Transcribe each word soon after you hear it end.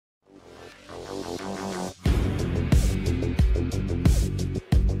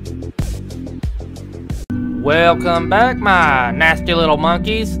Welcome back, my nasty little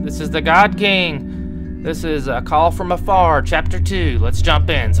monkeys. This is theGodKing. This is a Call from Afar, Chapter 2. Let's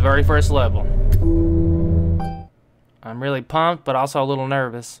jump in. It's the very first level. I'm really pumped, but also a little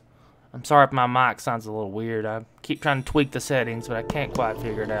nervous. I'm sorry if my mic sounds a little weird. I keep trying to tweak the settings, but I can't quite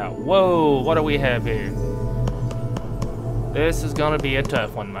figure it out. Whoa, what do we have here? This is gonna be a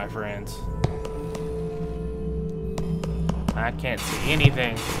tough one, my friends. I can't see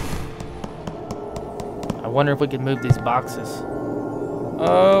anything. I wonder if we can move these boxes.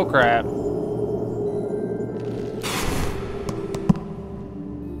 Oh, crap.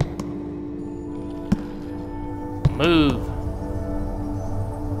 Move.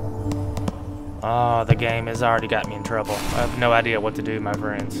 Oh, the game has already got me in trouble. I have no idea what to do, my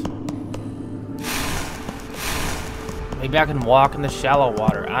friends. Maybe I can walk in the shallow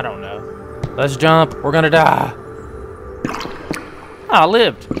water. I don't know. Let's jump. We're gonna die. Oh, I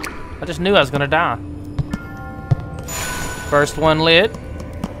lived. I just knew I was gonna die. First one lit.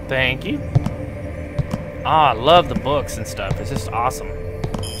 Thank you. Oh, I love the books and stuff. It's just awesome.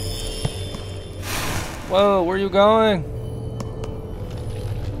 Whoa, where are you going?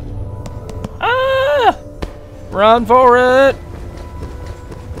 Ah! Run for it!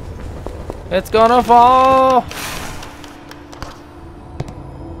 It's gonna fall!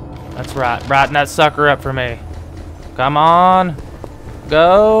 That's right. Brighten that sucker up for me. Come on.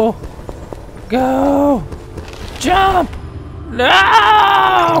 Go. Go. Jump!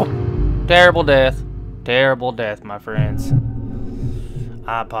 No! Terrible death. Terrible death, my friends.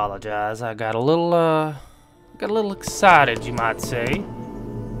 I apologize. I got a little excited, you might say.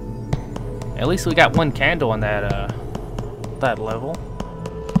 At least we got one candle in that level.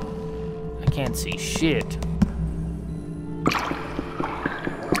 I can't see shit.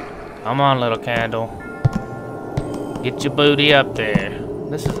 Come on, little candle. Get your booty up there.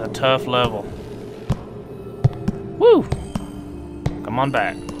 This is a tough level. Woo! Come on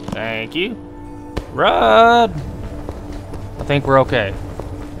back. Thank you. Run! I think we're okay.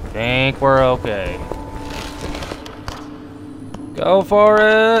 Think we're okay. Go for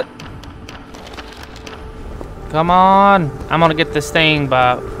it! Come on! I'm gonna get this thing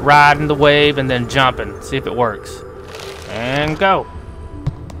by riding the wave and then jumping. See if it works. And go!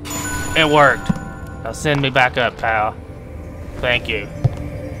 It worked. Now send me back up, pal. Thank you.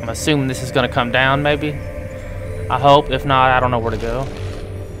 I'm assuming this is gonna come down, maybe? I hope. If not, I don't know where to go.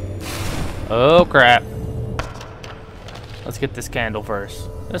 Oh, crap. Let's get this candle first.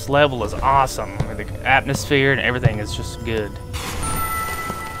 This level is awesome. I mean, the atmosphere and everything is just good.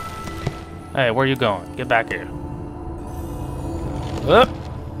 Hey, where are you going? Get back here. Up.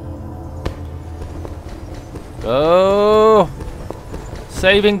 Go.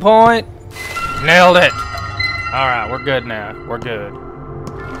 Saving point. Nailed it. Alright, we're good now. We're good.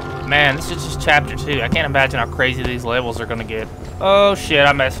 Man, this is just chapter 2. I can't imagine how crazy these levels are gonna get. Oh shit,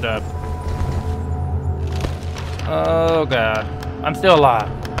 I messed up. Oh god. I'm still alive.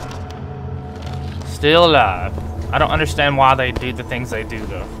 Still alive. I don't understand why they do the things they do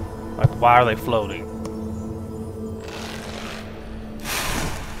though. Like, why are they floating?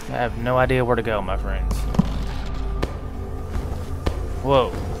 I have no idea where to go, my friends.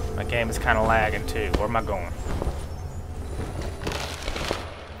 Whoa. My game is kind of lagging too. Where am I going?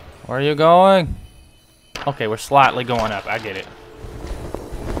 Where are you going? Okay, we're slightly going up. I get it.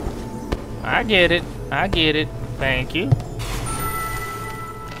 I get it. I get it. Thank you.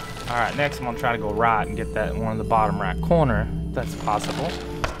 Alright, next I'm going to try to go right and get that one in the bottom right corner. If that's possible.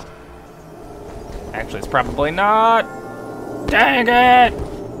 Actually, it's probably not. Dang it!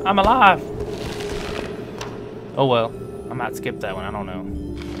 I'm alive. Oh well. I might skip that one. I don't know.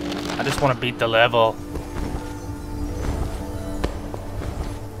 I just want to beat the level.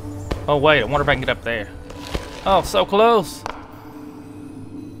 Oh wait, I wonder if I can get up there. Oh, so close.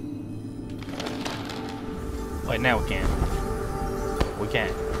 Wait, now we can. We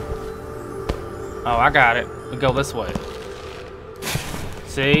can. Oh, I got it. We go this way.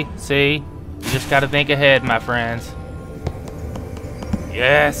 See? See? You just gotta think ahead, my friends.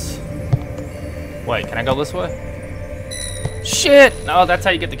 Yes. Wait, can I go this way? Shit! Oh, that's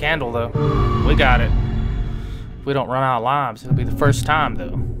how you get the candle, though. We got it. If we don't run out of lives, it'll be the first time,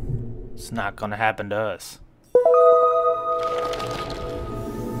 though. It's not gonna happen to us.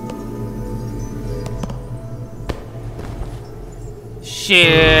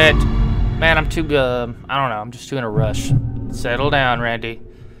 Shit! Man, I'm too, I don't know, I'm just too in a rush. Settle down, Randy.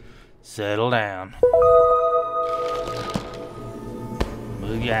 Settle down.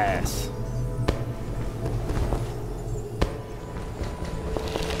 Move your ass.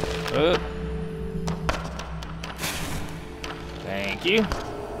 Thank you.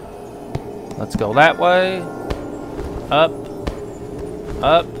 Let's go that way. Up.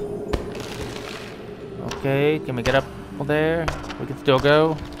 Up. Okay, can we get up there? We can still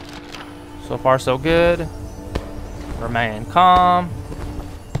go. So far, so good. Remain calm.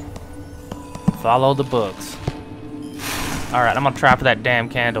 Follow the books. Alright, I'm gonna try for that damn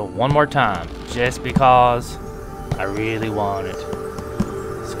candle one more time. Just because I really want it.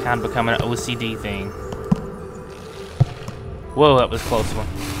 It's kind of becoming an OCD thing. Whoa, that was a close one.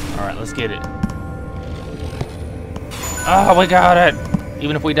 Alright, let's get it. Oh, we got it!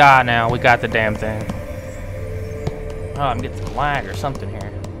 Even if we die now, we got the damn thing. Oh, I'm getting some lag or something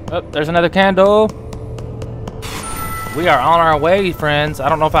here. Oh, there's another candle. We are on our way, friends. I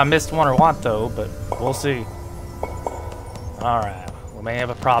don't know if I missed one or what, though, but we'll see. Alright, we may have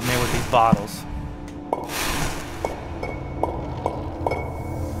a problem here with these bottles.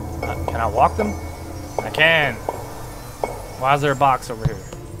 Can I walk them? I can. Why is there a box over here?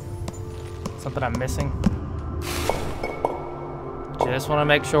 Something I'm missing? Just want to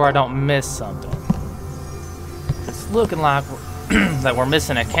make sure I don't miss something. It's looking like that we're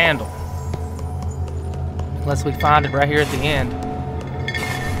missing a candle. Unless we find it right here at the end.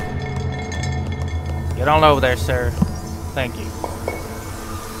 Get on over there, sir. Thank you.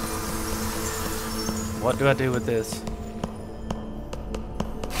 What do I do with this?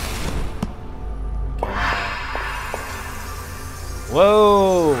 Okay.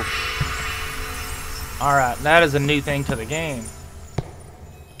 Whoa! Alright, that is a new thing to the game.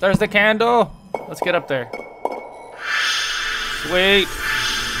 There's the candle! Let's get up there. Sweet!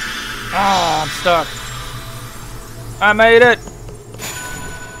 Ah, I'm stuck. I made it!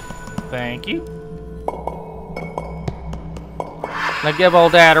 Thank you. Now give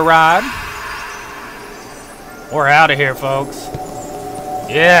old dad a ride. We're out of here, folks.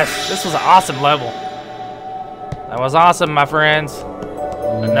 Yes, this was an awesome level. That was awesome, my friends.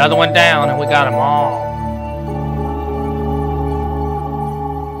 Another one down, and we got them all.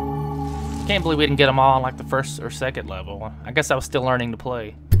 Can't believe we didn't get them all on like the first or second level. I guess I was still learning to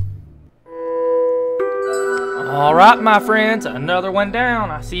play. All right, my friends, another one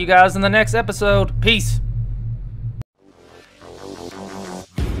down. I'll see you guys in the next episode. Peace.